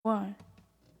1,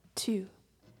 2,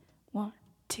 1,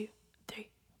 2, 3,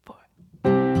 4.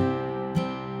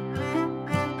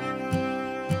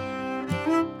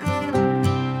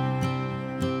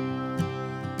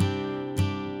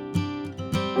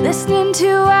 Listening to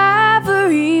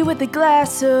Ivory with a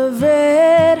glass of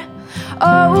red.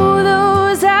 Oh,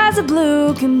 those eyes of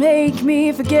blue can make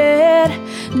me forget.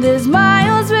 There's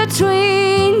miles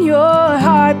between your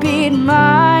heartbeat and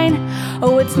mine.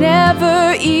 Oh, it's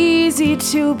never easy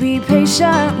to be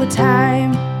patient with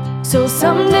time. So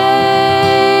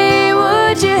someday,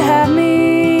 would you have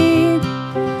me?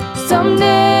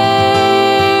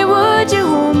 Someday, would you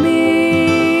hold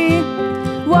me?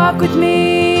 Walk with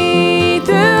me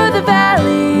through the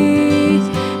valley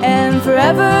and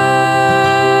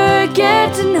forever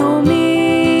get to know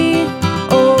me.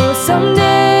 Oh,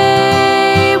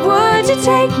 someday, would you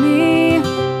take me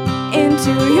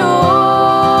into your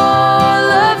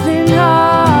loving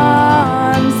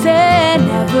arms and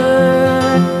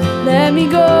never let me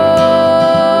go?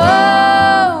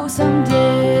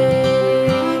 Someday,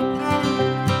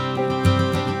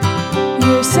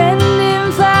 you're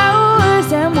sending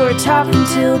flowers and we're talking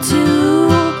till 2.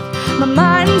 My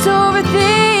mind's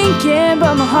overthinking,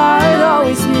 but my heart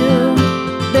always knew.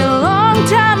 Been a long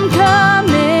time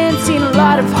coming, seen a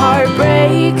lot of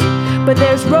heartbreak, but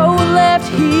there's road left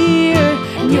here,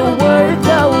 and you're worth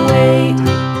the wait.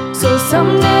 So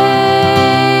someday